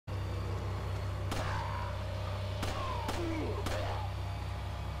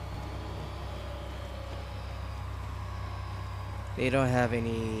They don't have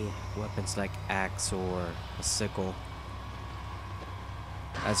any weapons like axe or a sickle.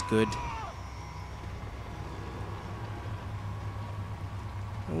 That's good.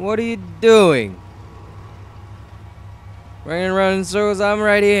 What are you doing? Running around in circles, I'm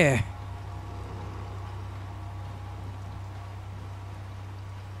right here.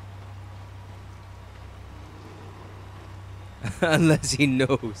 Unless he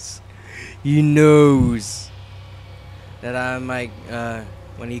knows. He knows that I might,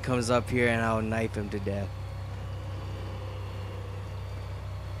 when he comes up here and I'll knife him to death.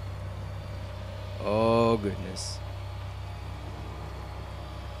 Oh, goodness.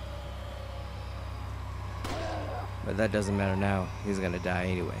 But that doesn't matter now. He's gonna die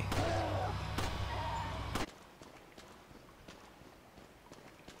anyway.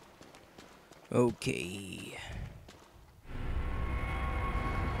 Okay.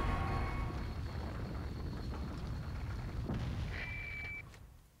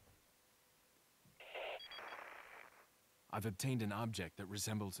 I've obtained an object that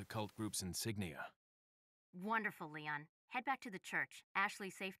resembles a cult group's insignia. Wonderful, Leon. Head back to the church.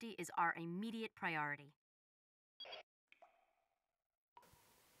 Ashley's safety is our immediate priority.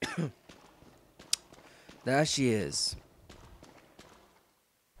 There she is.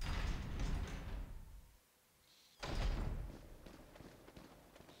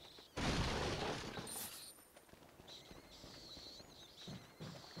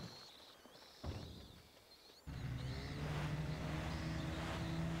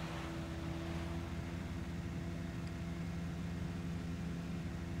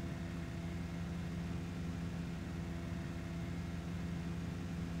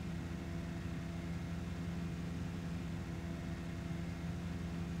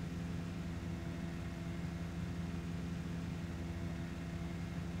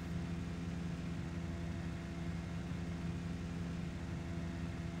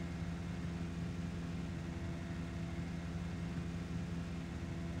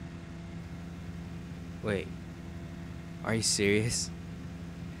 Wait. Are you serious?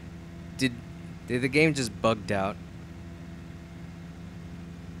 Did the game just bugged out?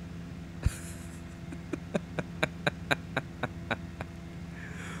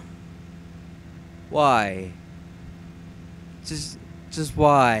 Why? Just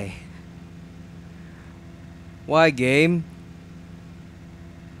why? Why, game?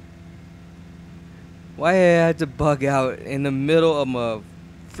 Why I had to bug out in the middle of a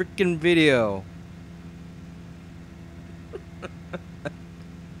freaking video?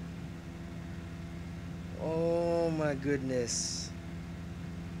 Oh my goodness.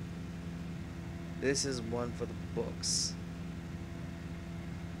 This is one for the books.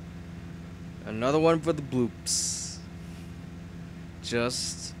 Another one for the bloops.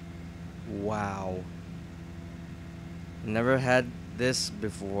 Just wow. Never had this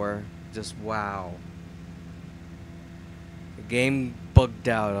before. Just wow. The game bugged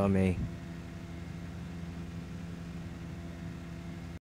out on me.